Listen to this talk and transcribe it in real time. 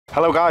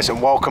Hello guys and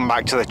welcome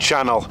back to the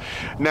channel.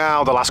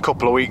 Now the last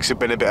couple of weeks have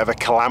been a bit of a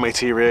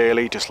calamity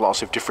really, just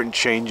lots of different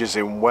changes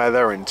in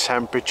weather and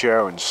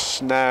temperature and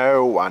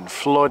snow and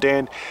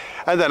flooding,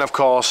 and then of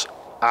course,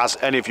 as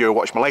any of you who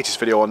watched my latest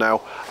video will know,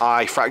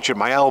 I fractured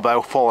my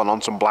elbow falling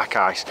on some black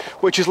ice,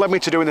 which has led me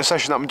to doing the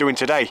session that I'm doing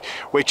today,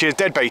 which is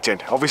dead baiting.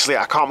 Obviously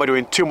I can't be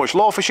doing too much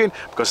lure fishing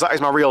because that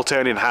is my real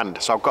turning hand,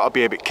 so I've got to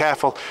be a bit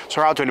careful.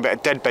 So we're out doing a bit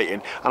of dead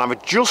baiting, and I've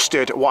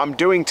adjusted what I'm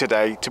doing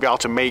today to be able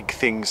to make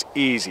things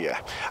easier.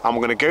 And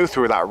we're going to go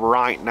through that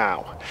right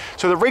now.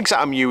 So the rigs that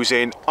I'm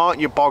using aren't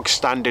your bog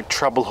standard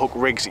treble hook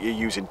rigs that you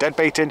use in dead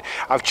baiting.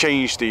 I've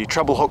changed the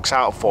treble hooks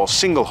out for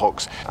single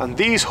hooks, and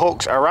these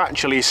hooks are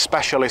actually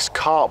specialist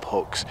carp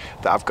hooks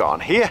that I've got on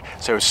here,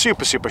 so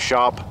super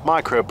sharp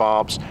micro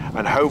barbs,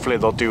 and hopefully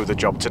they'll do the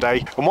job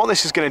today. And what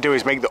this is going to do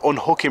is make the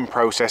unhooking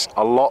process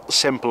a lot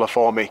simpler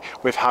for me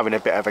with having a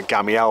bit of a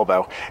gammy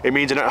elbow. It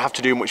means I don't have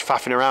to do much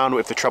faffing around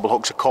if the treble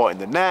hooks are caught in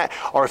the net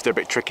or if they're a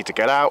bit tricky to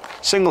get out.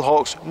 Single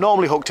hooks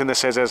normally hooked in the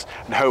scissors,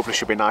 and hopefully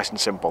should be nice and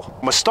simple.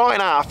 We're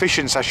starting our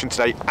fishing session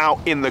today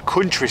out in the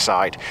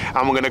countryside,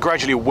 and we're going to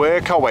gradually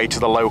work our way to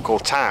the local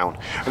town.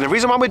 And the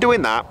reason why we're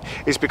doing that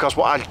is because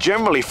what I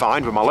generally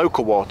find with my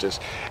local waters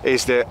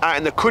is that out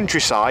in the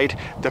countryside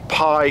the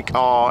pike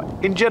are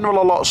in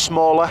general a lot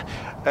smaller,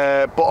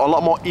 but a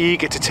lot more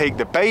eager to take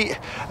the bait,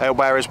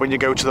 whereas when you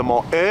go to the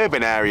more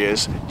urban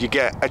areas you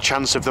get a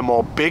chance of the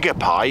more bigger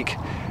pike,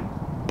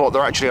 but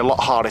they're actually a lot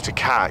harder to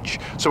catch.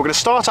 So we're going to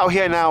start out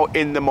here now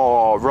in the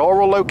more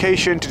rural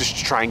location to just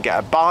try and get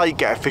a bite,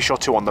 get a fish or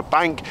two on the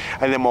bank,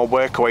 and then we'll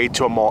work our way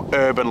to a more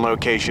urban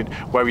location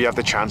where we have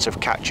the chance of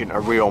catching a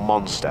real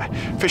monster.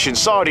 Fishing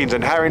sardines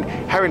and herring.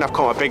 Herring I've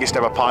caught my biggest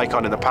ever pike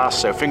on in the past,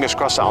 so fingers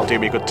crossed that'll do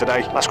me good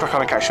today. Let's crack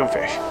on and catch some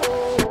fish.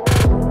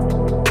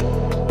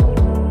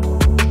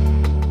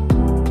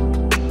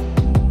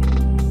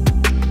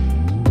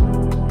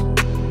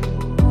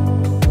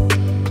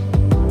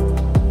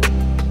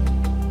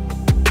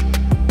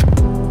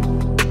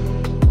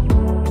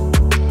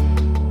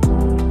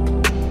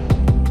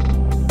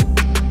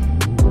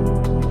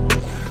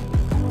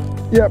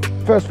 Yep,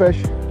 first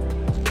fish.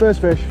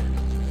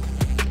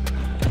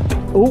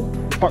 Oh,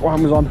 back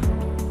line was on.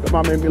 That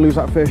might make me lose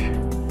that fish.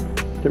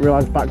 Didn't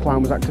realise back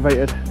line was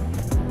activated.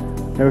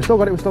 No, we still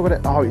got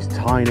it. Oh, it's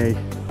tiny.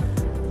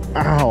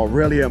 Ow,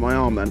 really hurt my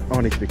arm then. Oh,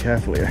 I need to be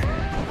careful here.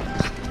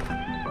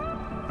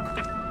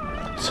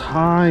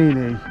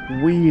 Tiny,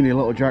 weeny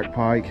little jack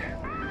pike.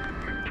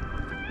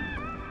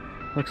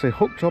 Like I say,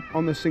 hooked up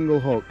on the single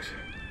hooks.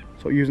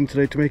 That's what I'm using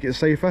today to make it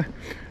safer.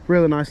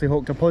 Really nicely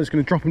hooked. I'm probably just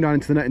going to drop him down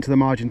into the net, into the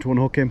margin to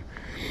unhook him.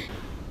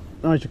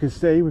 As you can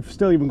see, we've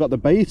still even got the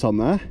bait on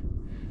there.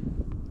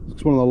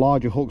 It's one of the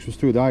larger hooks was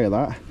through the eye of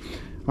that.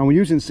 And we're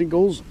using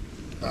singles.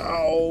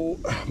 Oh,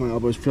 my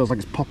elbow feels like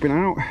it's popping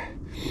out.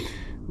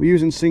 We're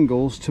using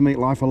singles to make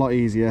life a lot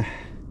easier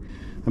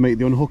and make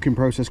the unhooking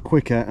process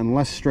quicker and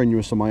less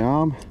strenuous on my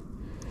arm.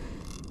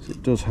 So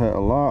it does hurt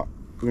a lot.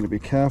 We're going to be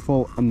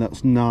careful, and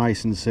that's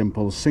nice and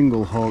simple.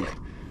 Single hook.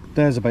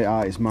 There's a bait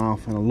out its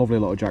mouth and a lovely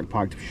little jack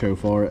pike to show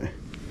for it.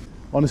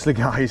 Honestly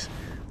guys,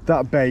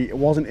 that bait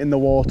wasn't in the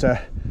water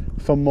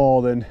for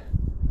more than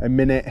a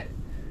minute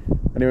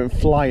and it went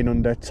flying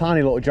under.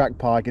 Tiny little jack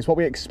pike. It's what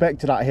we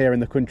expected out here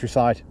in the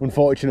countryside,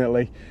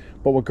 unfortunately,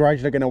 but we're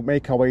gradually going to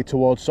make our way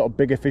towards sort of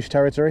bigger fish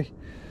territory.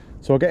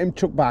 So I'll get him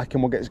chucked back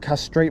and we'll get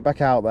cast straight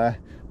back out there,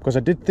 because I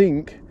did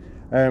think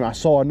I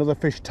saw another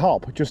fish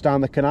top just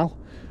down the canal.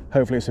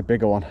 Hopefully it's a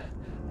bigger one.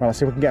 Right, let's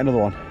see if we can get another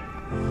one.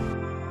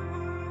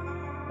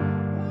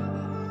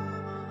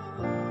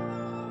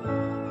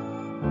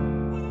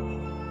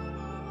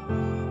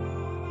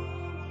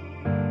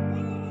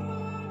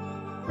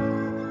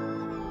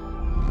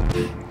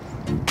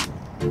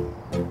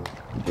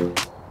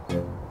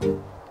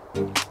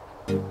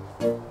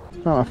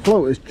 Now my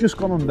float has just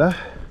gone under.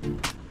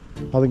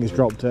 I think it's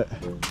dropped it.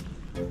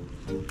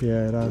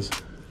 Yeah, it has.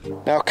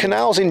 Now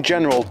canals in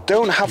general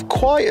don't have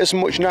quite as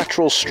much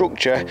natural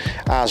structure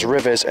as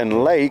rivers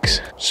and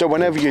lakes, so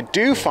whenever you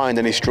do find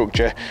any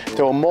structure,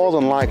 there will more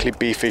than likely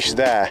be fish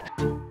there.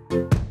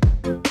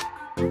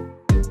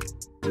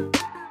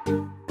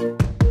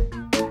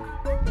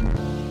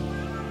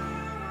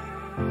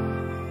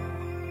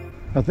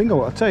 I think I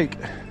want to take.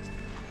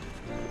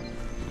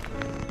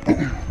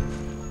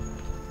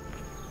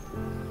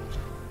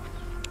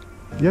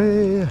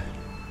 Yeah.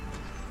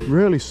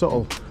 Really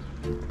subtle.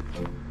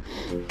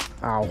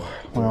 Ow,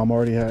 my arm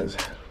already hurts.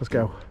 Let's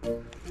go.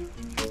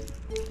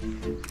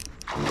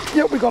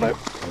 Yep, we got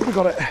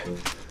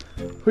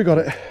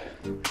it.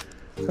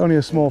 Only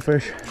a small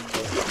fish.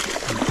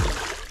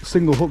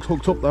 Single hook's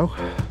hooked up though.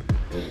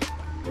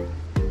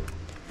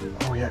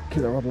 Oh yeah,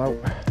 keep the rod out.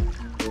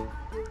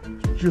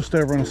 Just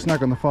over on a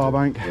snag on the far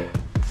bank.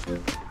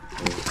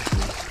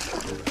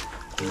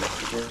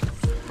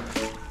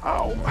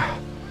 Ow.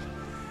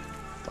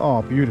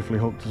 Oh, beautifully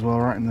hooked as well,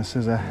 right in the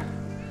scissor.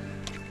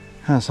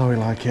 That's how we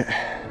like it.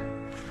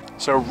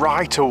 So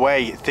right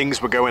away,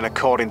 things were going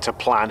according to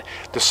plan.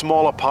 The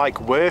smaller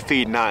pike were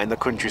feeding out in the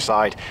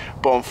countryside,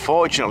 but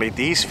unfortunately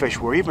these fish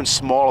were even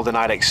smaller than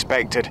I'd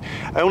expected.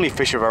 Only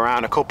fish of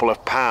around a couple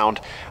of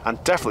pound,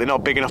 and definitely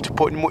not big enough to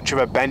put much of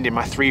a bend in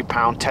my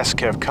 3-pound test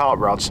curve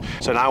carp rods.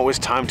 So now it was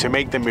time to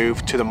make the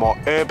move to the more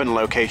urban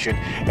location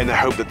in the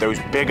hope that those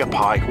bigger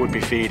pike would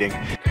be feeding.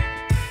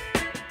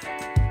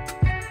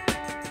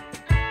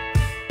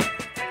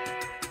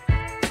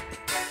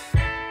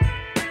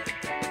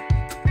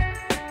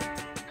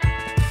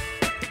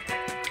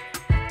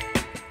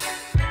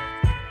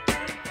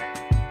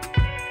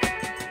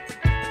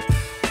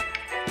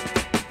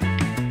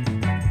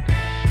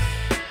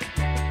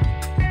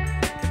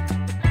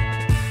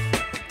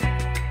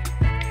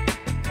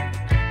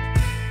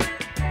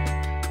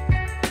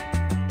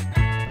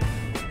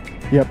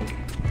 Yep,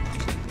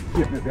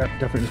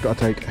 definitely just got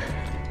to take.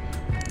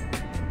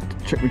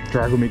 Check me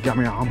drag with me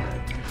gammy arm.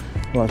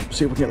 Well,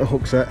 see if we can get the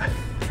hook set.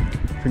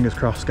 Fingers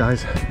crossed,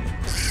 guys.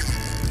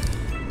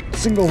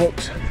 Single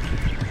hooks.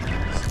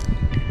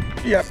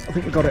 Yep, I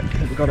think we got it. I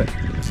think we got it.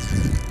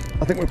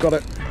 I think we've got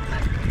it.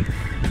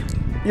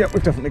 Yep,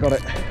 we've definitely got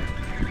it.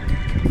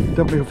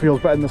 Definitely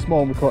feels better than the small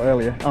one we caught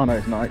earlier. Oh no,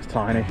 it's not, it's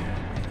tiny.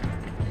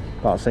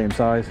 About the same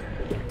size.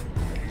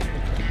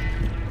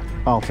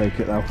 I'll take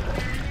it though.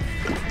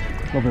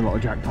 Lovely little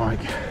jack pike.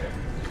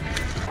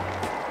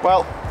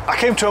 Well, I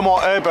came to a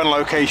more urban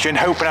location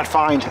hoping I'd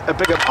find a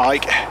bigger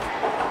pike.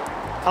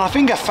 And I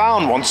think I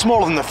found one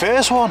smaller than the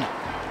first one.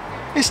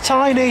 It's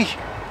tiny.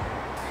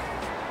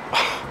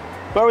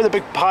 Where are the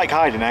big pike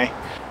hiding, eh?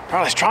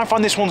 Right, let's try and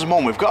find this one's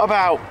mum. We've got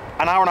about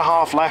an hour and a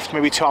half left,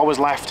 maybe 2 hours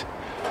left.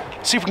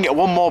 See if we can get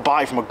one more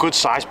bite from a good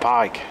sized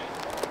pike.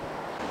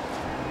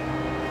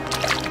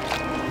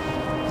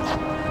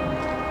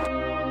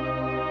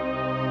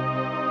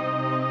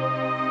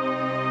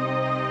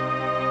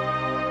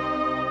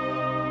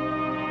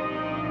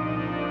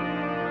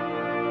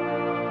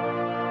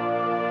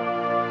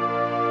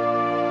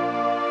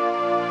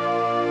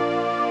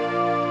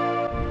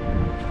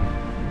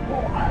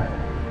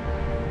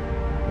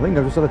 I think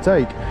I've just had a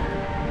take.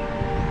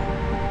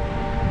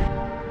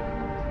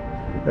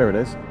 There it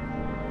is.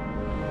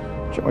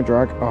 Check my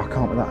drag. Oh, I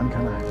can't with that one,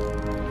 can I?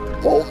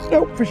 Oh,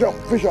 no, fish on,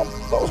 fish on.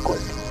 That was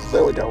quick.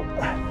 There we go.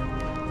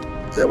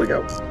 There we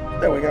go.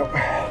 There we go.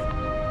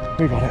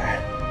 We got it.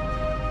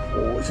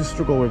 Oh, it's a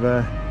struggle with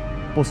a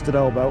busted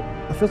elbow.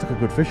 That feels like a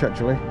good fish,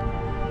 actually.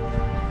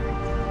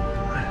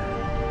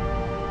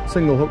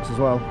 Single hooks as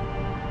well.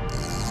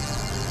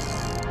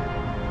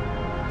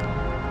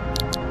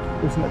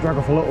 Loosen that drag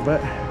off a little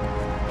bit.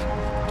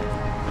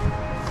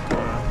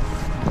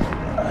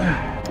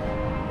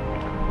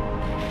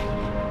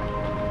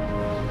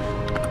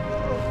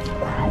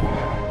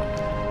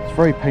 It's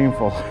very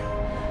painful.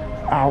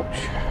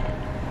 Ouch.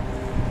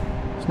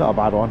 It's not a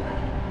bad one.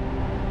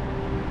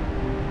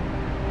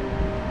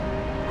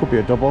 Could be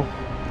a double.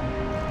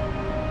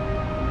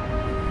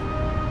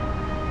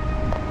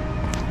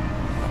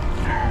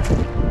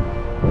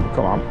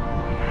 Come on.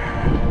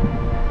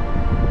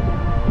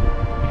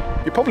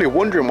 You're probably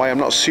wondering why I'm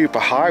not super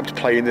hyped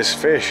playing this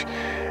fish,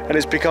 and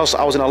it's because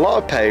I was in a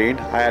lot of pain,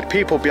 I had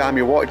people behind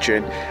me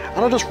watching,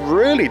 and I just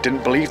really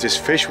didn't believe this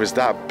fish was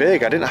that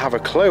big. I didn't have a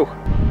clue.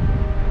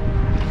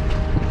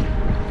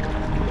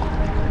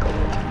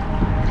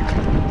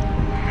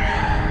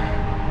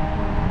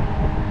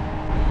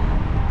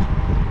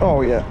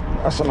 Oh yeah,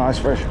 that's a nice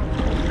fish.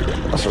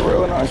 That's a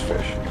really nice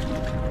fish.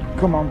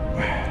 Come on.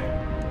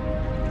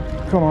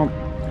 Come on.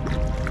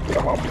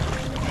 Come on.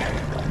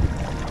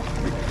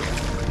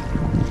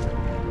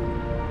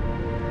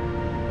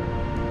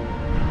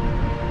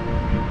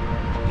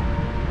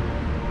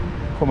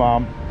 Come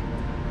on.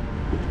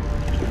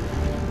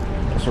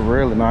 That's a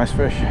really nice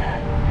fish.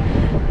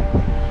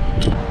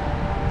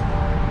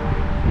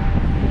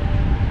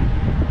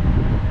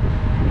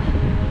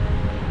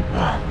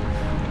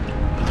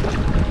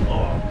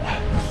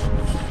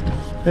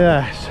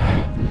 Yes.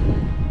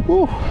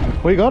 Woo,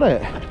 we got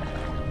it.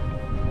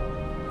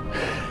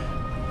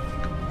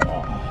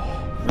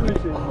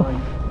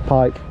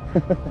 Pike.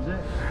 Is it?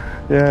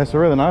 Yeah, it's a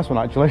really nice one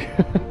actually.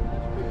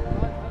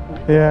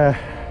 Yeah.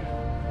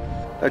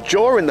 Now,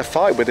 during the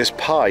fight with this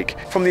pike,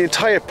 from the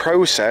entire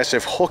process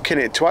of hooking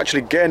it to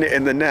actually getting it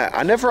in the net,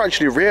 I never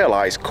actually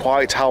realised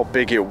quite how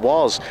big it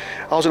was.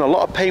 I was in a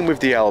lot of pain with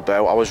the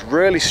elbow, I was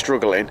really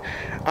struggling,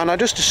 and I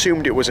just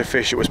assumed it was a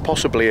fish. It was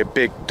possibly a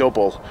big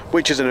double,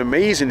 which is an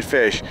amazing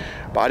fish,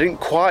 but I didn't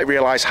quite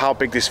realise how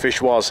big this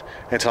fish was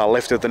until I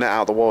lifted the net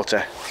out of the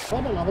water.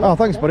 Oh,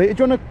 thanks buddy.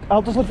 Do you want to,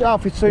 I'll just lift it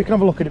out for you so you can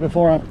have a look at it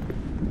before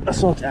I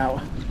sort it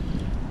out.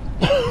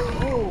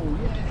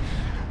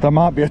 That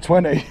might be a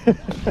 20.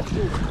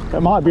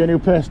 That might be a new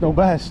personal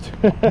best.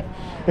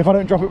 If I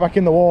don't drop it back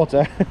in the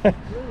water.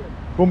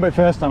 Won't be the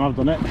first time I've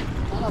done it.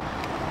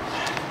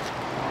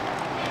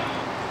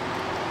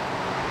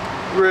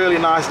 Really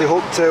nicely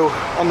hooked too,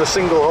 on the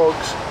single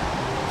hooks.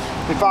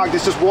 In fact,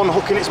 it's just one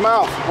hook in its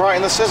mouth, right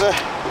in the scissor.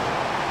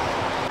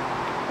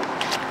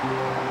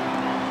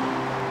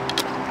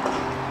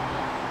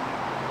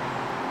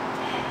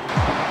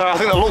 I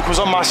think the luck was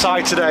on my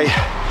side today.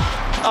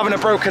 Having a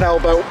broken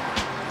elbow,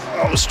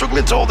 I'm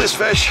struggling to hold this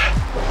fish.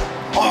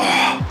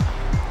 Oh,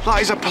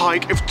 that is a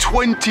pike of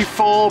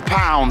 24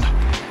 pound.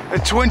 A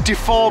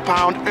 24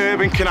 pound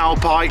urban canal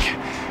pike.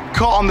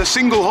 Caught on the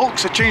single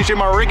hooks. I changed in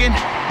my rigging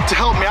to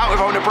help me out with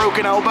having a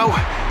broken elbow,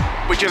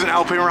 which isn't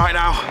helping right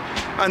now.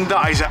 And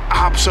that is an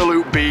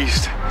absolute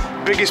beast.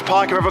 Biggest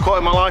pike I've ever caught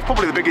in my life,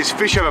 probably the biggest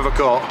fish I've ever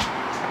caught.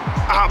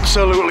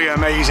 Absolutely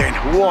amazing.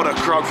 What a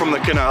crog from the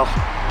canal.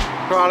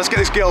 Right, let's get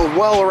this girl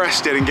well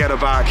rested and get her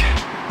back.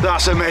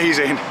 That's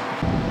amazing.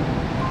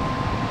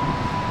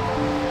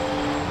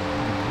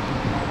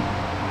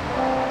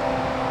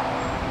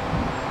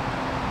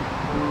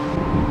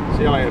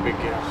 See you later, big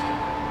girl.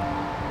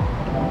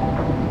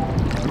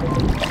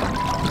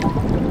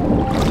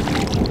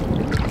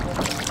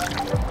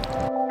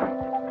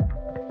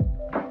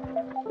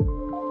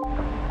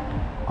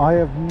 I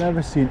have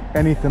never seen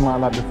anything like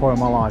that before in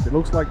my life. It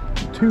looks like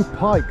two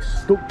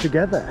pikes stuck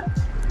together.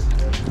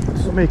 It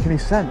doesn't make any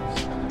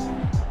sense.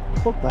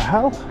 What the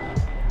hell?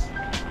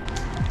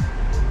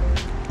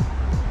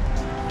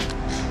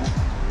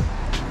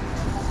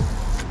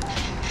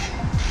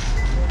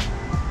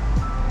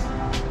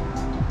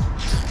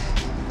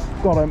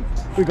 Got him,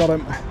 we got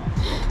him.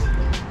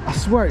 I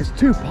swear it's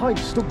two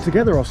pikes stuck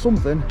together or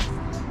something.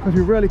 Gotta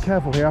be really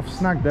careful here. I've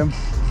snagged them.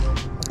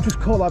 I've just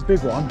caught that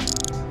big one.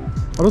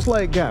 I just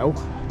let it go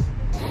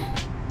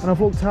and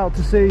I've looked out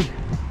to see,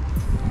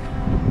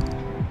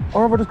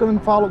 or have I just gone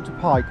and far looked to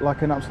pike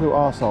like an absolute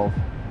arsehole?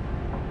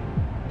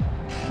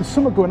 There's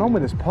something going on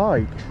with this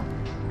pike.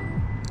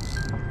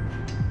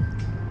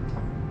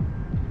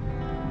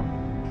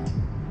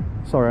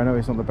 Sorry, I know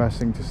it's not the best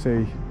thing to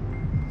see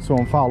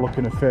someone foul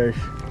looking a fish,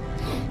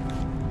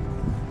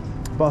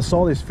 but I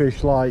saw this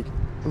fish like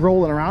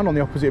rolling around on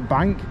the opposite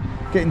bank,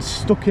 getting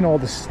stuck in all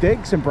the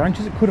sticks and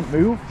branches. It couldn't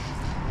move.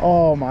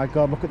 Oh my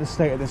god, look at the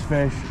state of this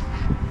fish.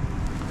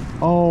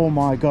 Oh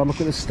my god, look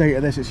at the state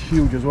of this. It's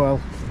huge as well.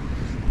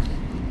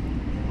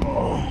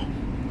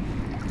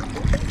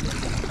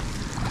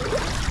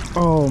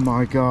 Oh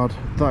my god,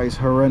 that is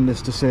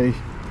horrendous to see.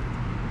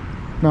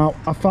 Now,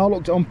 I foul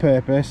looked on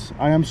purpose.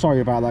 I am sorry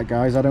about that,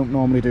 guys. I don't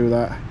normally do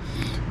that.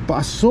 But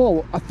I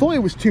thought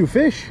it was two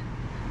fish.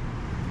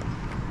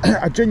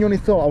 I genuinely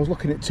thought I was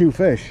looking at two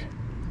fish.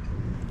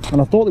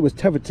 And I thought it was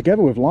tethered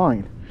together with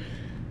line.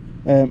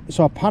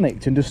 So I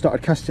panicked and just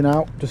started casting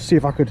out to see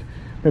if I could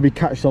maybe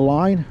catch the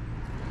line.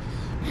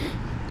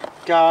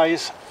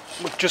 Guys,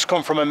 we've just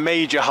come from a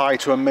major high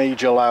to a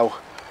major low.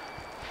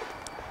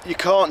 You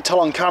can't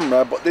tell on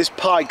camera, but this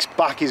pike's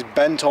back is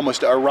bent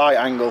almost at a right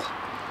angle.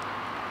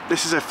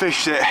 This is a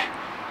fish that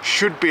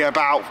should be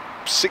about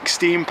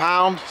 16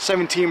 pound,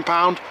 17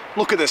 pound.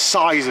 Look at the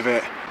size of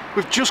it.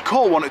 We've just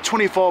caught one at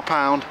 24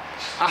 pound.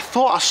 I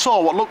thought I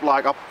saw what looked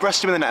like. I'll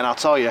rest him in the net and I'll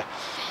tell you.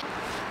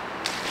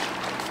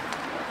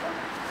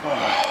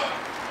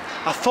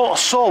 I thought I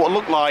saw what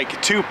looked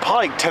like two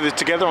pike tethered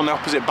together on the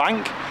opposite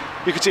bank.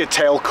 You could see a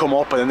tail come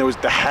up and then there was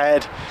the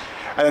head,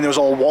 and then there was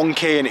all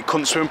wonky and it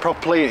couldn't swim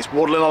properly and it's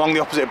waddling along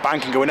the opposite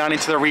bank and going down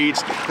into the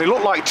reeds. They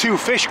looked like two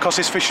fish because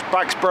this fish's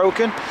back's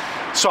broken.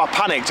 So I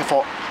panicked. I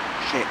thought,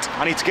 shit,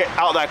 I need to get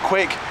out there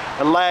quick.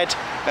 A lead,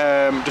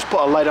 just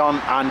put a lead on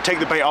and take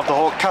the bait off the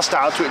hook, cast it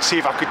out to it, see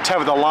if I could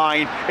tether the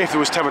line, if it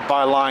was tethered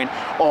by a line,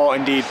 or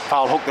indeed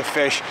foul hook the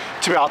fish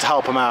to be able to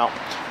help them out.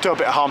 Do a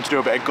bit of harm to do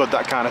a bit of good,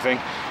 that kind of thing.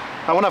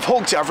 And when I've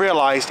hooked it, I've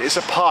realised it's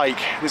a pike.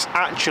 This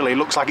actually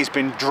looks like it's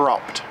been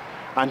dropped,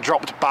 and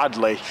dropped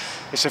badly.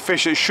 It's a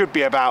fish that should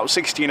be about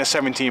 16 or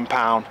 17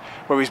 pound,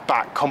 where his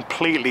back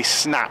completely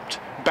snapped,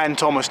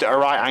 bent almost at a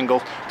right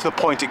angle to the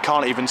point it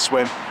can't even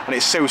swim, and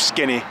it's so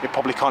skinny it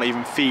probably can't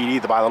even feed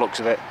either by the looks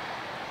of it.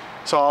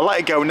 So I'll let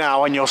it go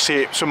now and you'll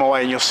see it swim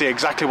away and you'll see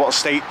exactly what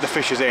state the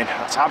fish is in.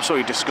 That's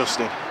absolutely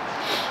disgusting.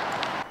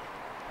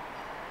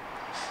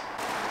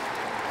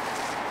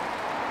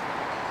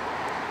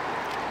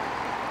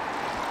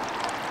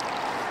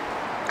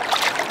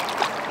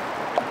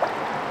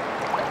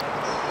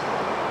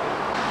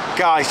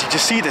 Guys, did you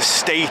see the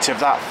state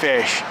of that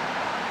fish?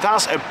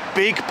 That's a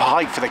big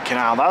pike for the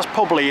canal. That's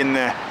probably in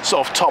the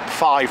sort of top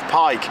 5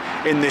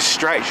 pike in this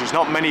stretch. There's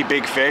not many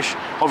big fish.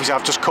 Obviously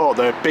I've just caught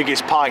the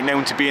biggest pike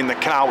known to be in the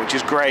canal, which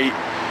is great,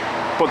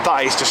 but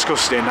that is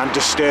disgusting and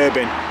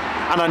disturbing.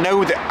 And I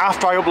know that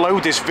after I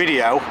upload this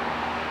video,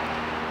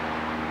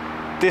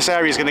 this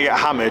area is going to get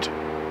hammered.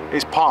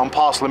 It's part and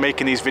parcel of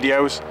making these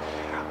videos.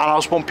 And I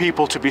just want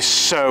people to be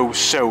so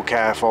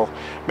careful.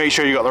 Make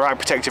sure you've got the right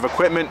protective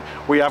equipment.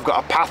 We have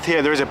got a path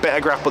here. There is a bit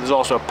of grass, but there's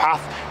also a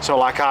path. So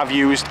like I've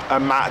used a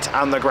mat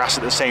and the grass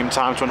at the same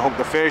time to unhook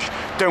the fish.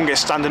 Don't get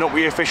standing up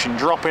with your fish and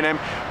dropping them.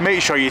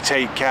 Make sure you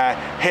take care.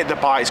 Hit the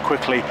bites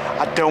quickly.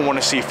 I don't want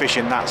to see fish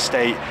in that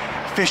state.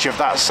 Fish of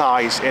that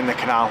size in the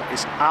canal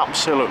is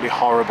absolutely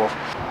horrible.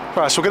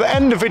 Right, so we're going to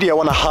end the video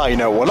on a high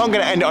note. We're not going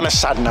to end it on a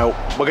sad note.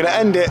 We're going to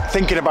end it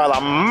thinking about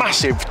that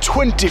massive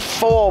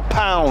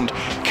 24-pound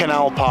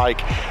canal pike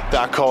that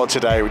I caught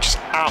today, which is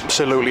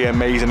absolutely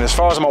amazing. As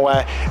far as I'm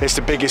aware, it's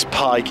the biggest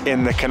pike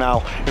in the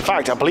canal. In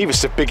fact, I believe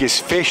it's the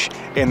biggest fish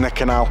in the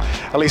canal.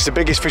 At least the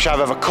biggest fish I've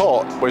ever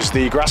caught was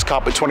the grass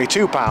carp at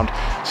 22 pound.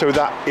 So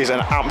that is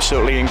an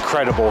absolutely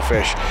incredible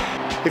fish.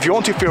 If you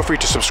want to, feel free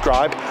to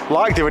subscribe,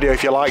 like the video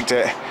if you liked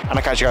it, and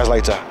I'll catch you guys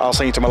later. I'll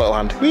send you to my little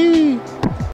hand. Whee!